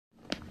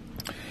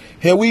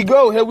Here we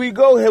go.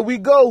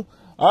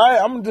 All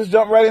right, I'm going to just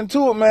jump right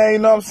into it, man. You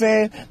know what I'm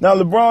saying? Now,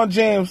 LeBron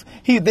James,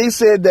 they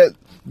said that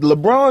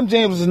LeBron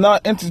James is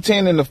not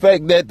entertaining the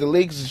fact that the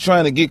Lakers is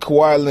trying to get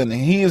Kawhi Leonard.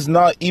 He is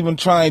not even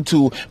trying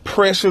to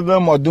pressure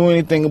them or do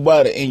anything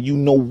about it. And you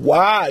know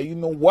why? You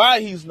know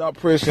why he's not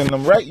pressuring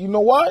them, right? You know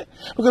why?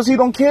 Because he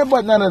don't care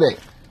about none of that.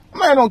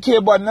 Man don't care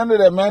about none of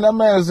that, man. That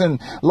man is in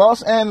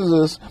Los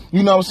Angeles,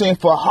 you know what I'm saying,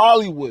 for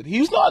Hollywood.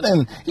 He's not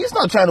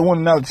trying to win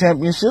another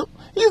championship.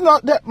 He's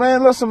not that,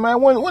 man. Listen,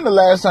 man, when the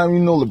last time you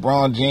know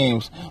LeBron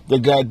James, the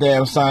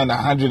goddamn signed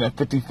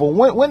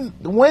 154?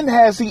 When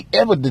has he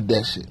ever did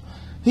that shit?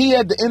 He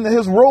at the end of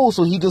his role,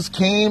 so he just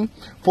came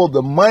for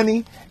the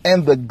money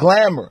and the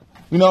glamour.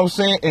 You know what I'm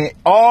saying? And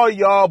all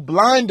y'all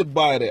blinded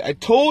by that. I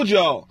told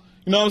y'all.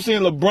 You know what I'm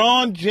saying?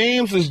 LeBron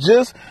James is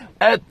just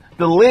at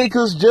the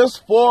Lakers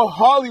just for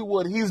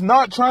Hollywood. He's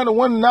not trying to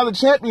win another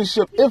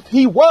championship. If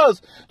he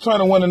was trying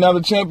to win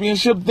another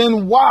championship,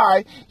 then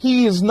why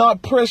he is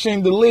not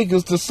pressuring the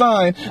Lakers to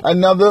sign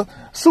another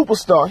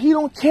superstar? He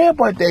don't care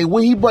about that.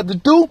 What he about to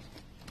do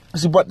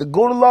is he about to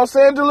go to Los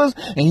Angeles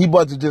and he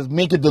about to just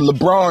make it the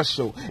LeBron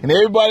show. And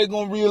everybody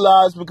gonna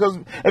realize, because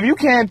if you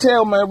can't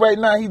tell, man, right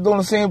now he's doing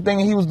the same thing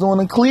he was doing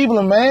in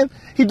Cleveland, man.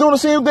 He's doing the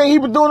same thing he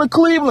was doing in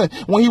Cleveland.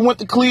 When he went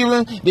to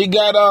Cleveland, they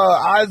got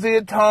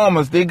Isaiah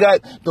Thomas, they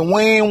got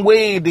Dwayne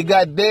Wade, they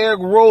got Derrick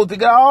Rose, they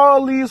got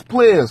all these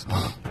players.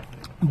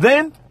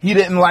 Then he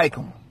didn't like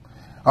them.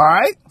 All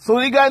right? So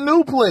they got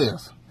new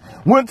players.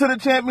 Went to the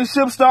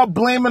championship, started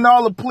blaming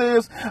all the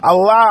players,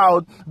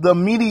 allowed the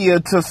media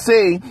to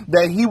say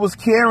that he was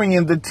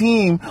carrying the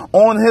team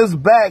on his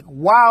back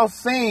while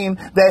saying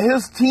that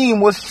his team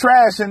was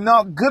trash and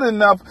not good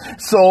enough.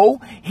 So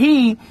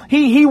he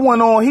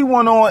went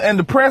on in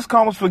the press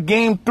conference for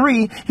game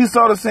 3, he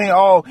started saying,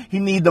 oh, he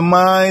need the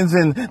minds,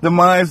 and the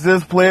minds,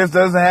 this players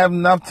doesn't have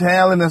enough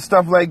talent and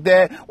stuff like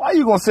that. Why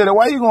you gonna say that?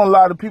 Why you gonna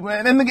lie to people?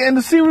 And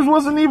the series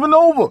wasn't even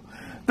over.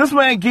 This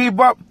man gave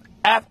up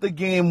after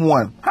game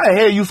 1. How the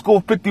hell you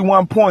score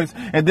 51 points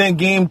and then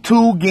game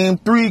 2, game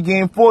 3,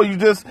 game 4, you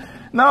just...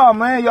 Nah,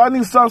 man, y'all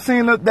need to stop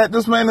saying that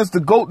this man is the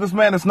GOAT. This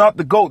man is not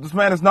the GOAT. This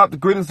man is not the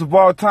greatest of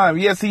all time.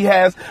 Yes, he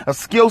has a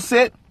skill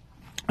set.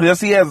 Yes,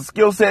 he has a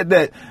skill set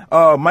that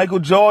Michael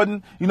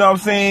Jordan, you know what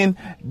I'm saying,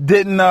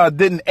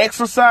 didn't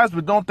exercise,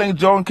 but don't think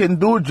Jordan couldn't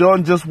do it.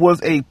 Jordan just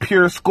was a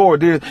pure scorer.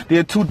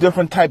 They're two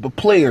different type of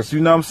players,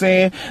 you know what I'm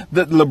saying?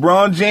 The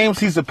LeBron James,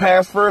 he's a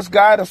pass-first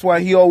guy. That's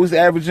why he always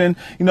averaging,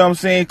 you know what I'm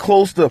saying,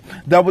 close to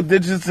double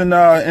digits in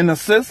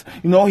assists.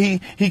 You know, he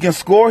can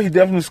score. He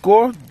definitely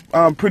scored.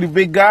 Pretty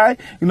big guy,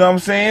 you know what I'm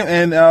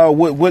saying? And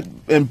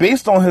and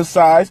based on his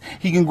size,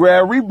 he can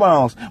grab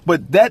rebounds.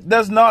 But that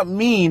does not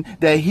mean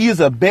that he is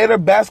a better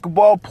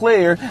basketball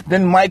player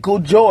than Michael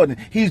Jordan.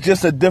 He's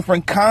just a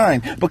different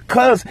kind.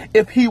 Because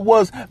if he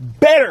was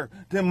better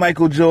than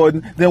Michael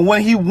Jordan, then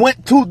when he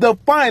went to the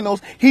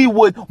finals, he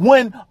would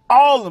win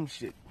all them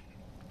shit.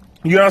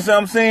 You know what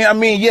I'm saying? I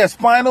mean, yes,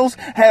 finals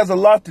has a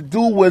lot to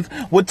do with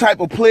what type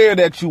of player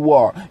that you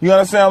are. You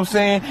understand what I'm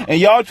saying? And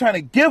y'all trying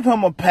to give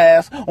him a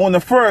pass on the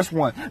first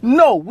one.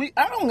 No,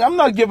 I'm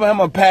not giving him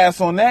a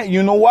pass on that.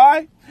 You know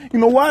why? You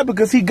know why?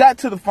 Because he got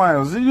to the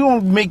finals. You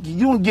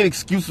don't get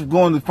excuses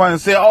going to the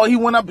finals. Say, oh, he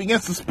went up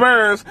against the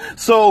Spurs.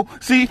 So,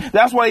 see,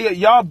 that's why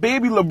y'all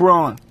baby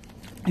LeBron.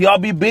 Y'all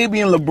be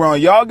babying LeBron.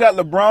 Y'all got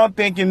LeBron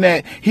thinking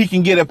that he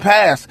can get a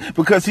pass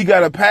because he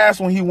got a pass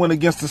when he went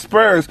against the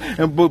Spurs,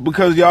 but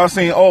because y'all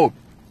saying, oh,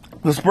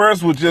 the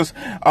Spurs were just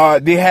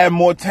they had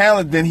more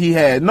talent than he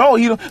had. No,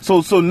 he don't.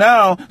 So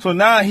now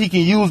he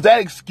can use that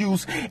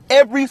excuse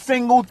every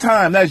single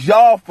time. That's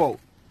y'all fault.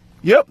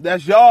 Yep,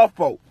 that's y'all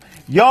fault.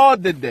 Y'all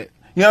did that.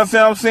 You know what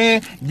I'm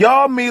saying?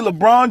 Y'all made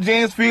LeBron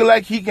James feel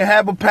like he can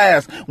have a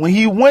pass. When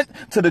he went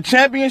to the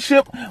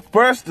championship,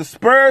 first the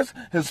Spurs,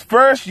 his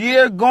first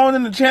year going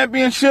in the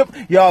championship,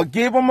 y'all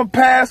gave him a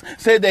pass,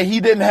 said that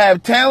he didn't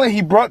have talent.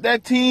 He brought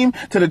that team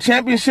to the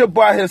championship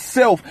by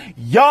himself.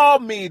 Y'all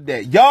made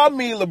that. Y'all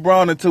made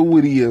LeBron into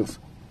what he is.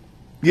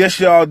 Yes,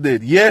 y'all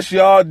did. Yes,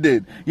 y'all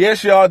did.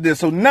 Yes, y'all did.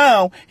 So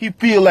now he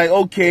feel like,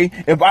 okay,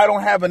 if I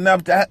don't have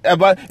enough,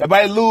 if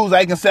I lose,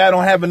 I can say I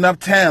don't have enough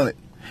talent.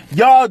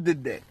 Y'all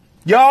did that.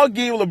 Y'all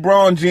gave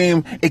LeBron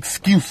James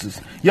excuses.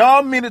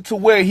 Y'all made it to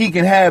where he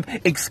can have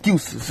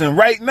excuses. And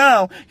right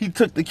now, he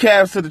took the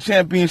Cavs to the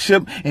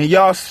championship, and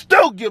y'all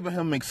still giving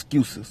him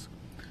excuses.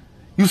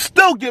 You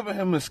still giving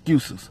him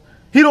excuses.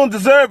 He don't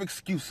deserve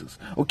excuses,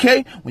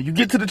 okay? When you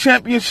get to the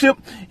championship,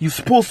 you're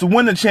supposed to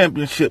win the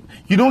championship.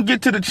 You don't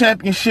get to the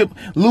championship,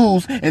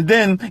 lose, and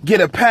then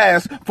get a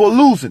pass for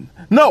losing.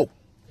 No.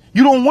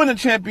 You don't win a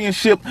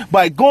championship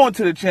by going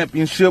to the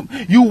championship.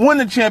 You win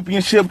the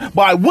championship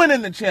by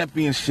winning the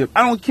championship.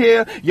 I don't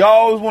care. Y'all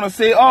always want to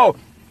say, oh,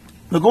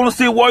 the Golden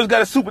State Warriors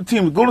got a super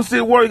team. The Golden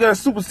State Warriors got a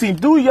super team.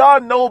 Do y'all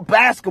know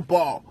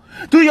basketball?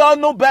 Do y'all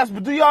know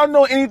basketball? Do y'all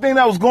know anything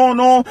that was going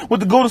on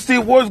with the Golden State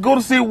Warriors?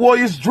 Golden State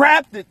Warriors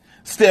drafted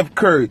Steph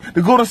Curry.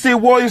 The Golden State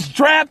Warriors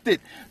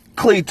drafted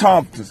Klay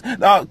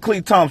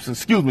Thompson,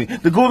 excuse me.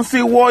 The Golden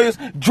State Warriors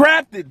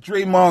drafted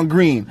Draymond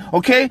Green.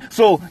 Okay,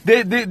 so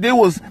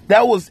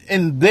that was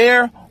in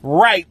their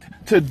right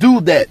to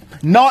do that,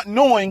 not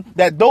knowing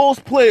that those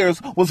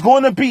players was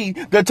going to be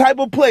the type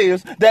of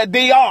players that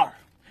they are.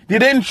 They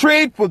didn't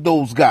trade for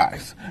those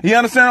guys. You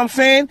understand what I'm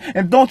saying?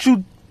 And don't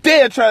you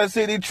dare try to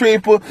say they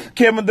trade for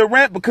Kevin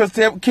Durant, because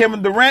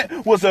Kevin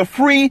Durant was a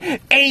free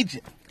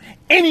agent.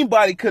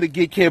 Anybody could have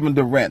get Kevin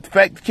Durant. The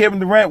fact that Kevin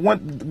Durant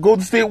went to the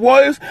Golden State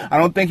Warriors, I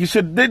don't think he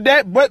should have did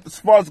that. But as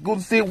far as the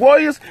Golden State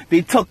Warriors,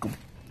 they took him.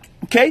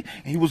 Okay?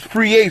 He was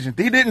free agent.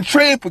 They didn't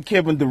trade for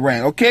Kevin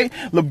Durant. Okay?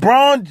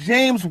 LeBron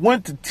James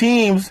went to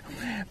teams.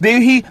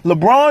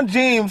 LeBron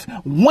James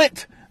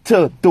went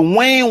to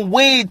Dwayne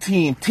Wade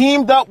team,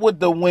 teamed up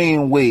with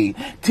Dwayne Wade,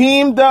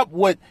 teamed up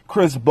with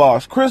Chris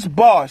Bosh. Chris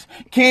Bosh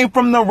came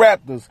from the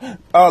Raptors.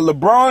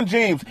 LeBron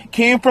James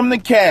came from the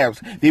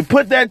Cavs. They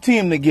put that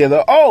team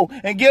together. Oh,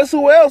 and guess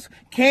who else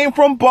came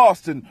from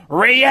Boston?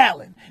 Ray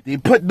Allen. They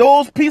put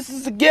those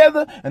pieces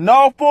together, and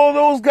all four of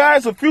those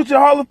guys are future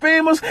Hall of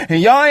Famers,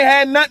 and y'all ain't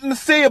had nothing to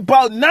say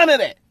about none of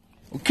that.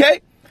 Okay?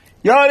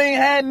 Y'all ain't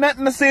had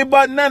nothing to say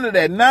about none of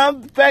that. Now,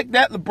 the fact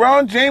that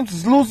LeBron James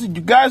is losing,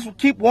 you guys will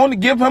keep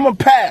wanting to give him a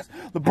pass.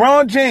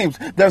 LeBron James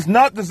does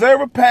not deserve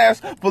a pass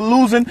for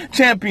losing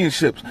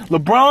championships.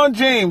 LeBron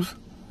James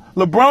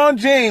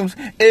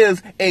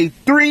is a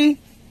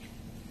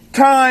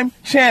 3-time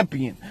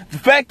champion. The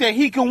fact that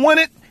he can win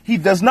it, he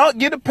does not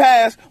get a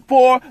pass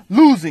for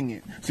losing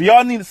it. So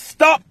y'all need to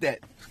stop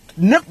that.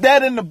 Nip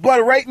that in the bud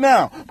right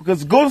now.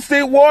 Because the Golden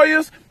State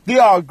Warriors, they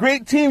are a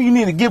great team. You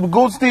need to give the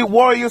Golden State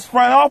Warriors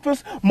front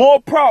office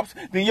more props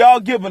than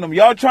y'all giving them.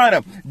 Y'all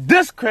trying to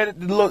discredit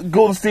the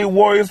Golden State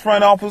Warriors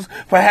front office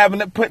for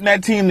putting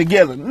that team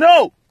together.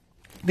 No.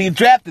 They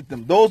drafted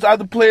them. Those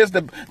other players,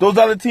 those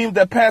other teams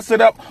that passed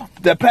up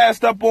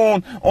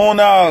on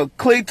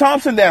Klay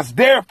Thompson, that's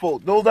their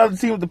fault. Those other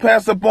teams that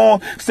passed up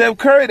on Steph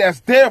Curry,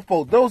 that's their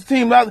fault. Those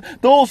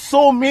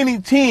so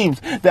many teams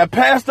that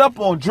passed up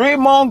on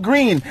Draymond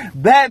Green,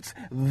 that's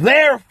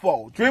their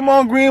fault.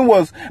 Draymond Green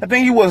was, I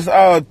think he was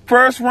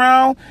first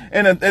round,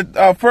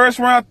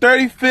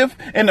 35th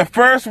in the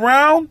first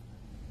round.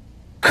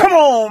 Come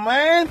on,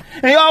 man.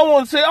 And y'all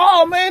want to say,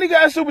 oh, man, he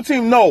got a super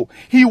team. No,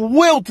 he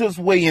willed his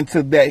way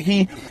into that.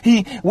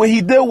 What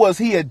he did was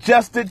he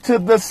adjusted to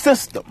the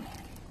system.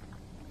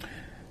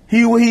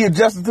 He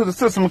adjusted to the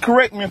system.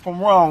 Correct me if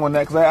I'm wrong on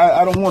that, because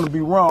I don't want to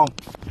be wrong.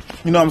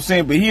 You know what I'm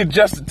saying? But he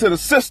adjusted to the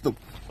system.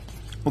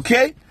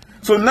 Okay?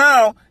 So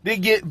now they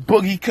get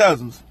Boogie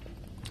Cousins.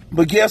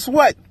 But guess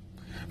what?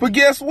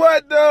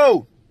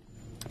 Though?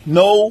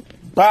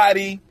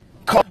 Nobody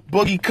called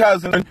Boogie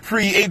Cousins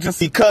free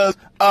agency because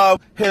of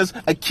his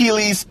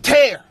Achilles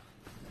tear.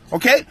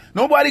 Okay?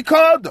 Nobody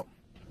called them.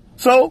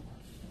 So,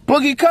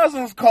 Boogie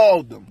Cousins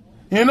called them.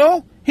 You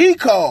know? He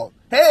called.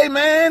 Hey,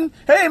 man,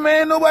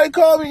 nobody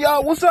called me,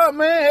 y'all. What's up,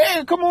 man?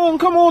 Hey, come on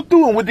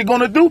through. And what they're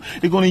going to do,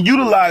 they're going to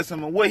utilize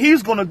him. And what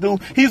he's going to do,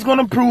 he's going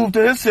to prove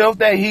to himself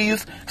that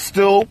he's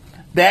still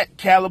that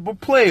caliber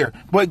player.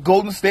 But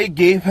Golden State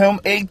gave him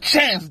a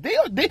chance.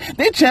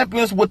 They're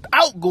champions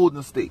without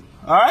Golden State.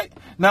 All right?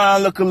 Now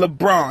look at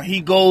LeBron.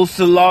 He goes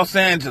to Los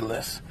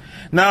Angeles.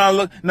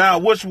 Now,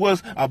 which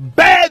was a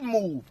bad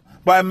move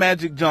by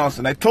Magic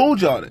Johnson. I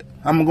told y'all that.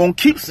 I'm going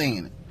to keep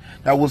saying it.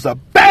 That was a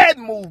bad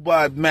move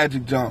by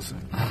Magic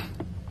Johnson.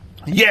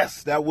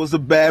 Yes, that was a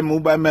bad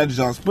move by Magic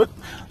Johnson. But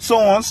so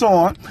on.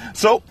 So,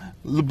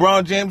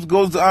 LeBron James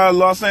goes to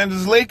Los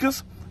Angeles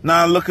Lakers.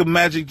 Now look at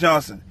Magic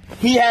Johnson.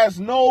 He has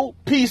no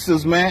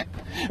pieces, man.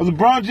 If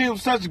LeBron James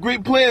was such a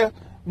great player,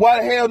 why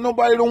the hell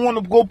nobody don't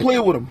want to go play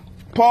with him?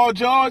 Paul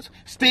George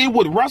stayed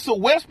with Russell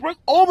Westbrook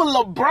over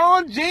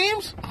LeBron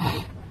James?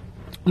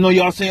 No,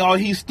 y'all saying, oh,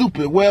 he's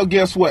stupid. Well,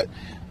 guess what?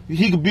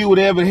 He could be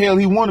whatever the hell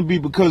he want to be,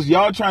 because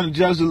y'all trying to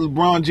judge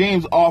LeBron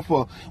James off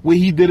of what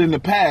he did in the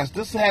past.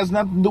 This has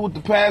nothing to do with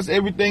the past.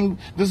 Everything,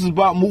 this is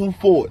about moving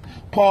forward.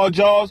 Paul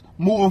George,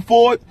 moving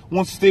forward,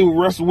 wants to stay with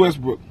Russell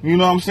Westbrook. You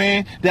know what I'm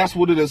saying? That's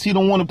what it is. He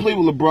don't want to play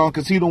with LeBron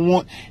because he don't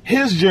want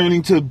his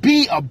journey to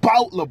be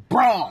about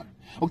LeBron.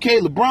 Okay,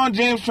 LeBron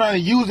James trying to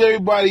use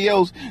everybody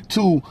else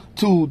to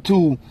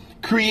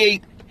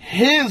create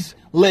his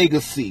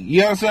legacy.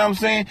 You understand what I'm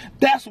saying?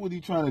 That's what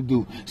he's trying to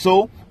do.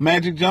 So,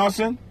 Magic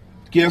Johnson,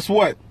 guess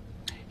what?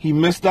 He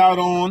missed out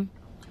on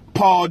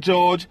Paul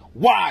George.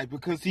 Why?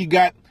 Because he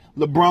got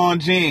LeBron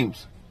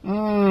James.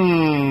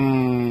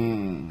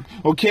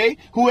 Okay?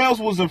 Who else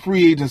was in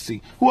free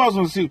agency?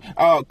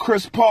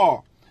 Chris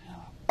Paul.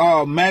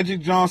 Magic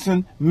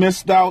Johnson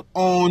missed out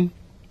on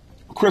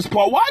Chris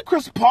Paul. Why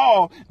Chris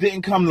Paul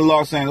didn't come to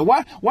Los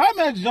Angeles? Why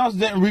Magic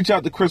Johnson didn't reach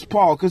out to Chris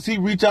Paul? Because he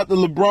reached out to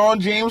LeBron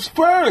James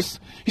first.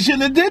 He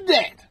shouldn't have did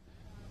that.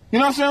 You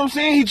know what I'm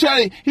saying? He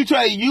tried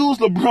to use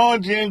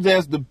LeBron James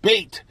as the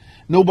bait.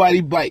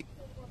 Nobody bite.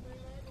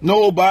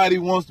 Nobody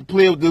wants to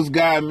play with this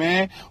guy,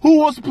 man. Who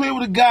wants to play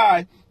with a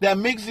guy that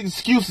makes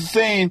excuses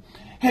saying,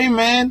 hey,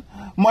 man,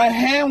 my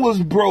hand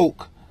was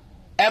broke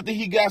after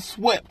he got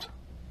swept.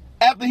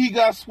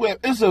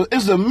 It's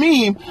a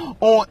meme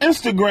on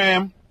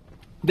Instagram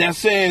that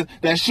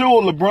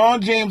showed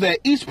LeBron James at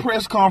each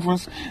press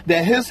conference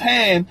that his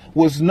hand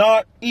was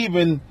not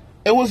even,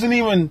 it wasn't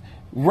even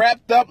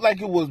wrapped up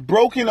like it was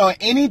broken or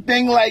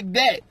anything like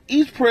that.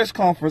 Each press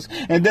conference,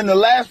 and then the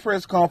last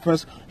press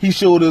conference, he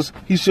showed us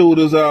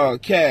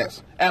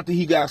cast after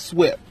he got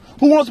swept.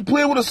 Who wants to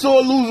play with a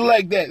sore loser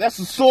like that? That's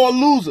a sore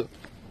loser.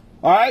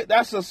 All right,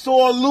 that's a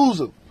sore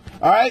loser.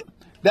 All right,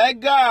 that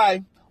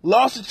guy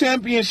lost the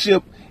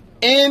championship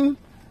in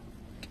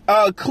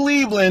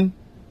Cleveland,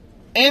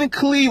 and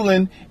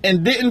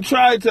didn't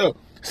try to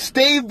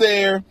stay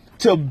there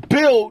to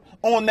build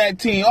on that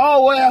team.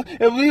 Oh, well,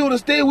 if we would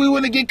have stayed, we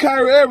wouldn't get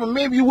Kyrie Irving.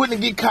 Maybe you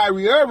wouldn't get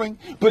Kyrie Irving,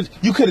 but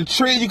you could have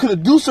traded, you could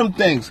have do some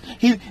things.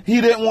 He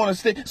didn't want to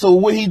stay. So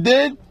what he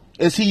did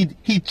is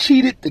he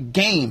cheated the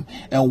game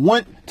and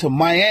went to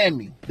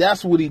Miami.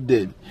 That's what he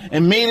did.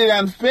 And made it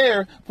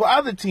unfair for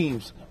other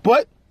teams.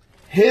 But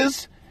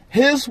his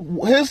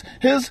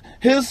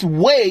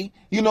way,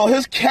 you know,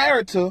 his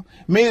character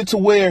made it to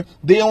where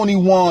they only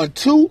won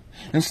 2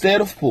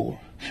 instead of 4.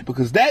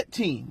 Because that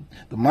team,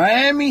 the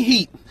Miami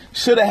Heat,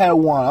 should have had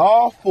won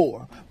all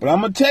 4. But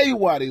I'm going to tell you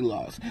why they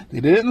lost.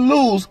 They didn't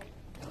lose,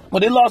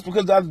 but they lost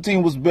because the other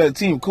team was a better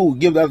team. Cool,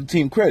 give the other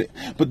team credit.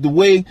 But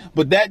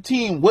that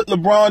team with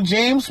LeBron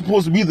James,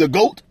 supposed to be the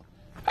GOAT,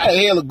 how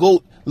the hell a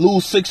GOAT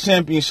lose 6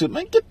 championships?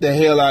 Man, get the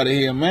hell out of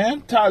here, man.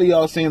 I'm tired of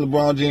y'all saying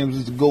LeBron James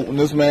is the GOAT when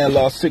this man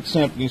lost 6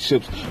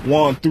 championships,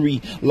 won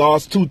 3,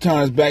 lost 2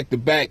 times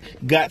back-to-back,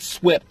 got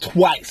swept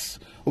twice.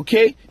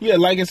 Okay? Yeah,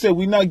 like I said,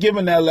 we're not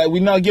giving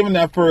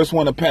that first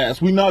one a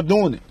pass. We're not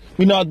doing it.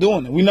 We're not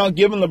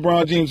giving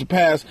LeBron James a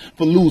pass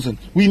for losing.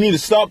 We need to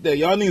stop that.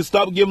 Y'all need to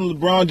stop giving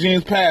LeBron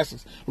James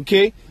passes.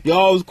 Okay? Y'all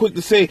always quick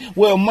to say,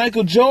 well,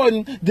 Michael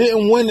Jordan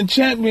didn't win the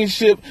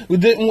championship.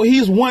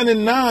 He's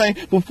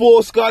 1-9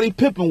 before Scottie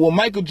Pippen. Well,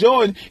 Michael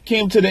Jordan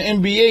came to the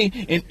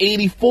NBA in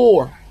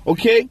 '84.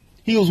 Okay?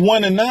 He was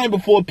 1-9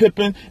 before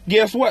Pippen.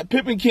 Guess what?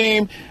 Pippen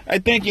came, I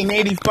think, in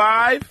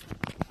 '85.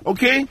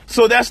 Okay,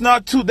 so that's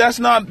not a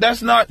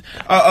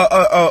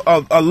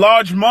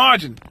large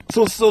margin.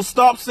 So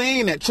stop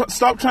saying that.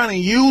 Stop trying to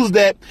use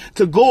that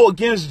to go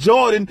against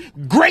Jordan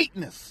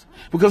greatness.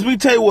 Because we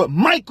tell you what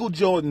Michael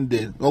Jordan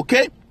did.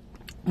 Okay,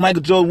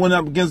 Michael Jordan went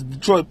up against the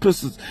Detroit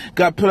Pistons,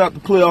 got put out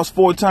the playoffs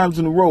 4 times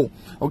in a row.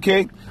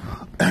 Okay,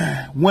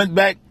 went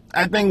back.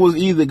 I think it was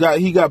he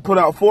got put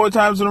out 4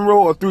 times in a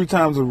row or 3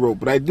 times in a row.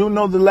 But I do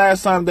know the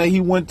last time that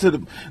he went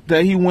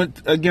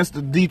against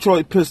the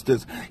Detroit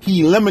Pistons,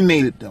 he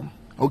eliminated them.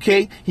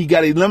 Okay? He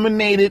got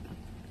eliminated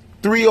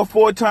 3 or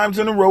 4 times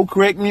in a row.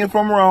 Correct me if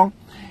I'm wrong.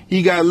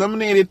 He got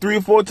eliminated 3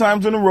 or 4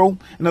 times in a row.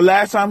 And the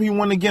last time he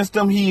went against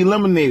them, he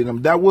eliminated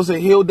them. That was a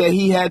hill that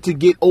he had to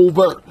get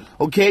over.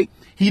 Okay?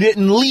 He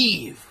didn't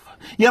leave.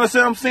 You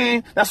understand what I'm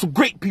saying? That's what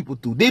great people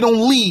do. They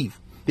don't leave.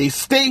 They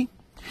stay.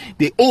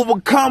 They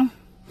overcome.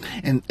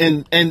 And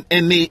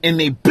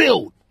they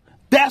build.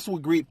 That's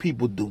what great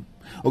people do.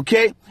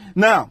 Okay?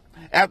 Now,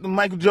 after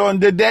Michael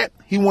Jordan did that,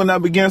 he went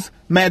up against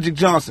Magic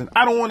Johnson.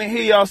 I don't want to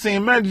hear y'all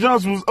saying Magic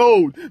Johnson was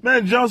old.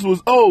 Magic Johnson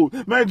was old.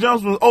 Magic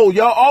Johnson was old.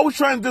 Y'all always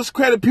trying to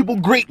discredit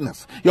people's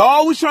greatness. Y'all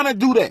always trying to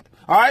do that.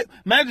 All right?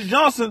 Magic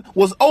Johnson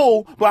was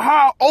old, but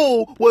how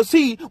old was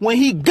he when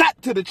he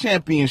got to the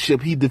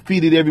championship? He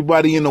defeated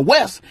everybody in the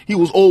West. He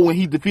was old when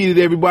he defeated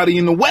everybody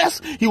in the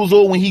West. He was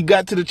old when he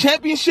got to the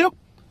championship.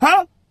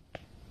 Huh?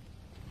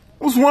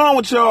 What's wrong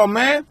with y'all,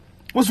 man?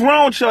 What's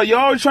wrong with y'all? Y'all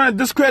always trying to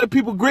discredit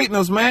people's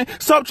greatness, man.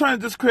 Stop trying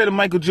to discredit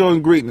Michael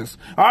Jordan's greatness,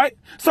 all right?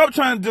 Stop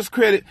trying to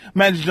discrediting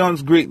Magic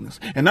Johnson's greatness.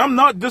 And I'm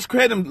not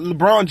discrediting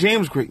LeBron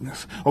James'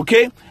 greatness,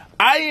 okay?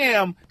 I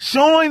am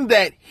showing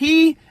that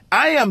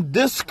I'm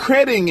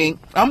discrediting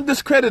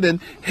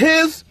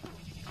him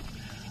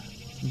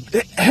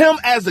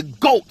as a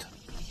GOAT.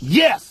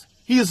 Yes,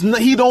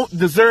 he don't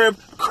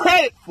deserve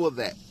credit for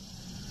that.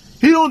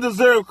 He don't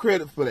deserve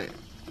credit for that.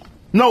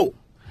 No.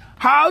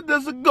 How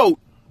does a GOAT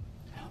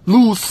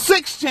lose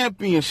 6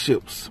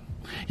 championships?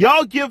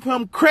 Y'all give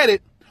him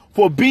credit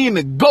for being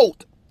a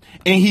GOAT,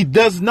 and he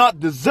does not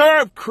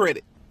deserve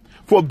credit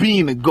for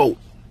being a GOAT.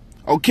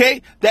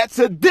 Okay? That's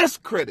a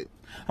discredit.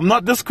 I'm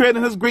not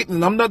discrediting his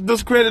greatness. I'm not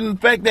discrediting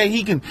the fact that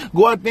he can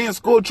go out there and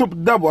score a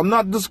triple-double. I'm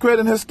not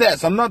discrediting his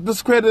stats. I'm not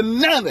discrediting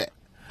none of that.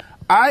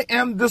 I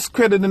am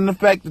discrediting the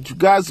fact that you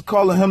guys are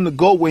calling him the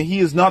GOAT when he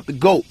is not the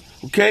GOAT.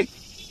 Okay?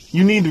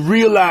 You need to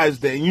realize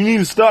that. You need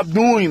to stop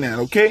doing that,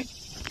 okay?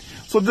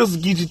 So this is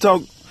Geechee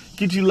Talk,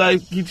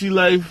 Geechee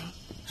Life.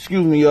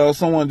 Excuse me, y'all.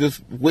 Someone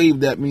just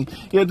waved at me.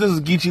 Yeah, this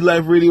is Geechee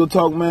Life Radio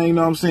Talk, man. You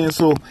know what I'm saying?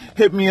 So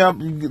hit me up,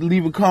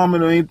 leave a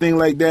comment or anything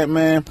like that,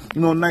 man.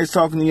 You know, nice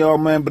talking to y'all,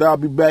 man. But I'll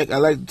be back. I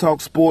like to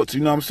talk sports. You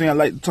know what I'm saying? I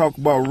like to talk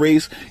about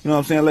race. You know what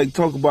I'm saying? I like to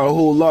talk about a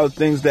whole lot of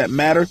things that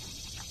matter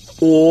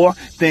or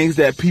things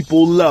that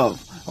people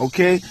love.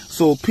 Okay?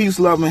 So peace,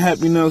 love, and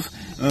happiness.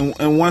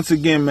 And once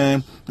again,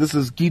 man, this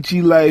is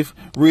Geechee Life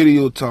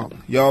Radio Talk.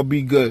 Y'all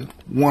be good.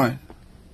 1.